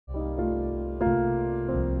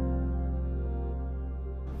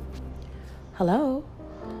Hello,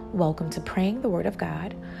 welcome to Praying the Word of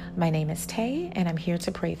God. My name is Tay, and I'm here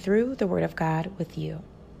to pray through the Word of God with you.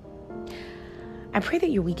 I pray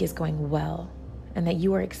that your week is going well and that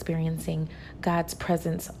you are experiencing God's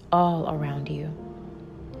presence all around you.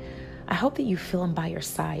 I hope that you feel Him by your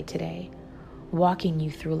side today, walking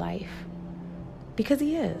you through life, because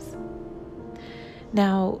He is.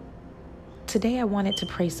 Now, today I wanted to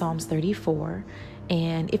pray Psalms 34,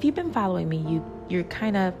 and if you've been following me, you're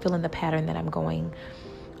kind of feeling the pattern that I'm going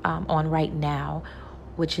on right now,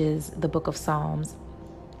 which is the book of Psalms.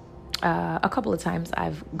 A couple of times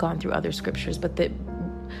I've gone through other scriptures, but that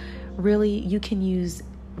really you can use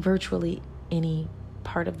virtually any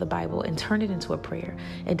part of the Bible and turn it into a prayer.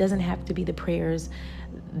 It doesn't have to be the prayers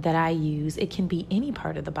that I use. It can be any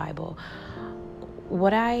part of the Bible.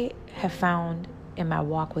 What I have found in my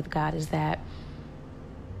walk with God is that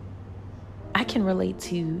I can relate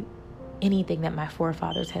to anything that my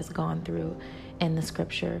forefathers has gone through in the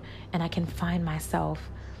scripture, and I can find myself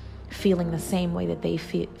feeling the same way that they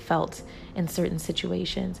felt in certain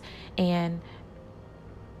situations. And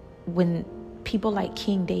when people like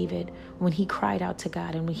King David, when he cried out to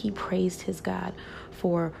God and when he praised his God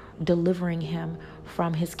for delivering him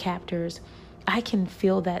from his captors, I can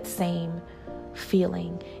feel that same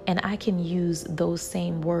feeling, and I can use those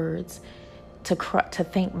same words to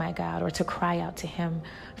thank my God or to cry out to Him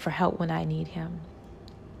for help when I need Him.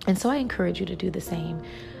 And so I encourage you to do the same.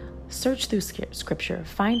 Search through scripture,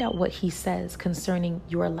 find out what He says concerning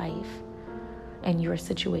your life and your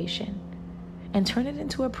situation, and turn it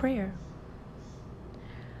into a prayer.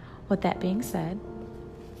 With that being said,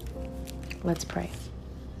 let's pray.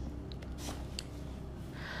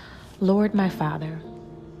 Lord, my Father,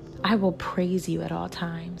 I will praise you at all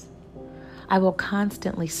times. I will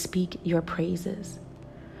constantly speak your praises.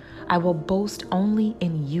 I will boast only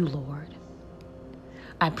in you, Lord.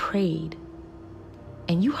 I prayed,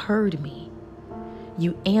 and you heard me.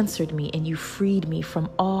 You answered me, and you freed me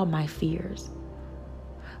from all my fears.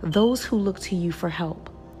 Those who look to you for help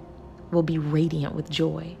will be radiant with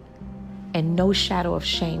joy, and no shadow of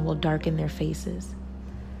shame will darken their faces.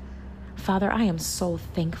 Father, I am so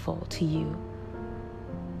thankful to you,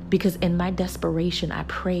 because in my desperation, I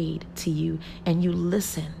prayed to you and you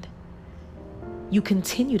listened. You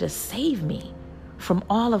continue to save me from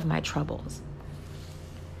all of my troubles.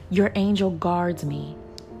 Your angel guards me,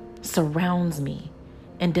 surrounds me,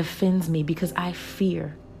 and defends me because I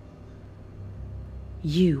fear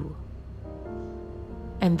you.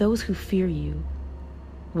 And those who fear you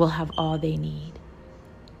will have all they need.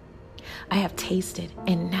 I have tasted,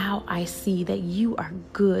 and now I see that you are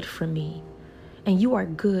good for me. And you are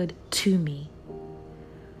good to me.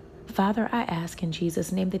 Father, I ask in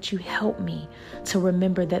Jesus' name that you help me to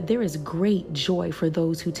remember that there is great joy for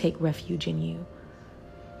those who take refuge in you.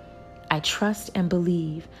 I trust and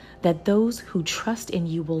believe that those who trust in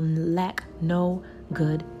you will lack no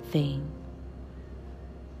good thing.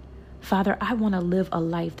 Father, I want to live a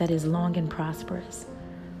life that is long and prosperous.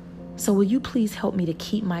 So will you please help me to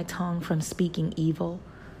keep my tongue from speaking evil,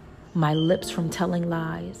 my lips from telling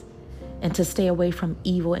lies, and to stay away from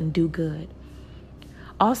evil and do good.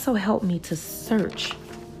 Also help me to search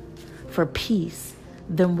for peace,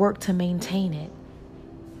 then work to maintain it.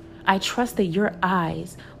 I trust that your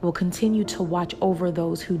eyes will continue to watch over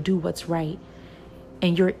those who do what's right,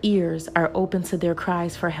 and your ears are open to their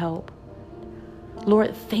cries for help.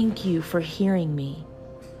 Lord, thank you for hearing me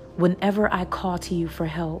whenever I call to you for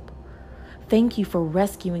help. Thank you for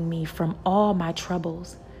rescuing me from all my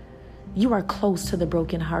troubles. You are close to the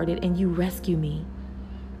brokenhearted, and you rescue me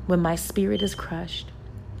when my spirit is crushed.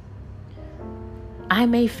 I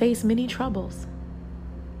may face many troubles,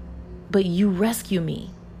 but you rescue me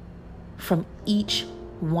from each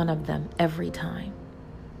one of them every time.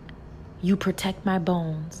 You protect my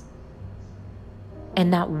bones,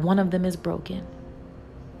 and not one of them is broken.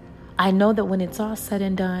 I know that when it's all said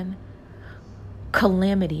and done,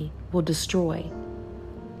 calamity will destroy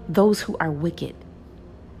those who are wicked,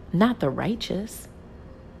 not the righteous.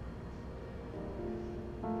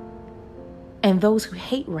 And those who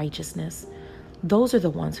hate righteousness, those are the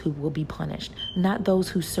ones who will be punished, not those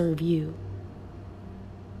who serve you.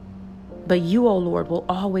 But you, O Lord, will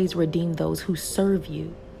always redeem those who serve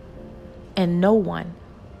you, and no one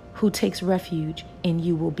who takes refuge in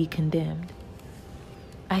you will be condemned.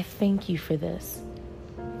 I thank you for this.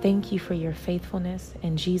 Thank you for your faithfulness.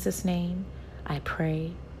 In Jesus' name, I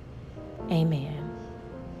pray. Amen.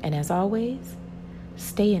 And as always,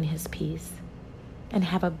 stay in His peace and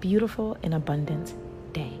have a beautiful and abundant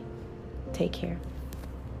day. Take care.